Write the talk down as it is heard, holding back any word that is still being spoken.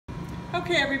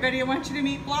Okay, everybody, I want you to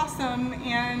meet Blossom,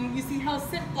 and you see how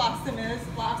sick Blossom is.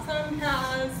 Blossom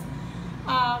has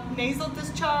nasal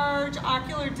discharge,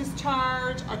 ocular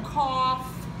discharge, a cough.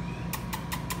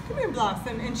 Come here,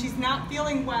 Blossom. And she's not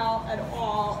feeling well at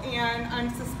all, and I'm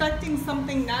suspecting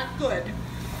something not good.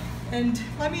 And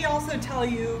let me also tell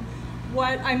you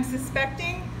what I'm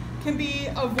suspecting can be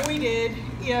avoided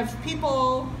if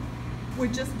people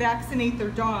would just vaccinate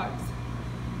their dogs.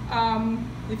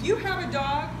 If you have a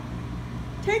dog,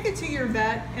 take it to your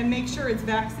vet and make sure it's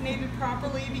vaccinated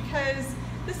properly, because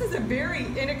this is a very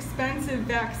inexpensive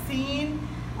vaccine,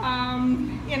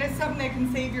 and it's something that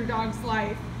can save your dog's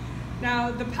life. Now,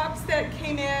 the pups that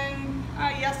came in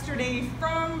yesterday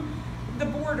from the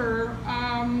border,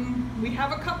 we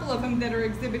have a couple of them that are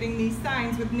exhibiting these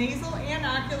signs with nasal and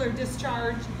ocular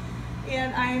discharge,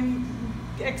 and I'm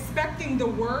expecting the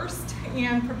worst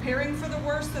and preparing for the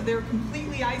worst, so they're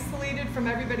completely isolated from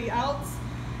everybody else.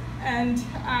 And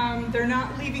they're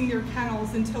not leaving their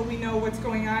kennels until we know what's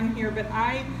going on here. But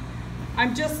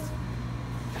I'm just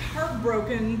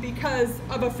heartbroken because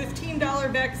of a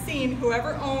 $15 vaccine.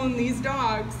 Whoever owned these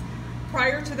dogs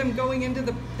prior to them going into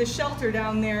the shelter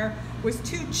down there was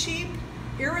too cheap,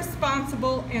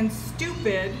 irresponsible, and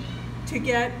stupid to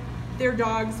get their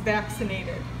dogs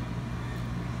vaccinated.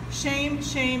 Shame,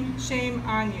 shame, shame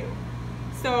on you.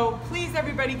 So please,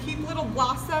 everybody, keep little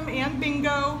Blossom and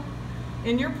Bingo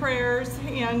in your prayers,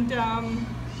 and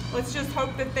let's just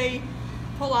hope that they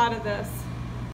pull out of this.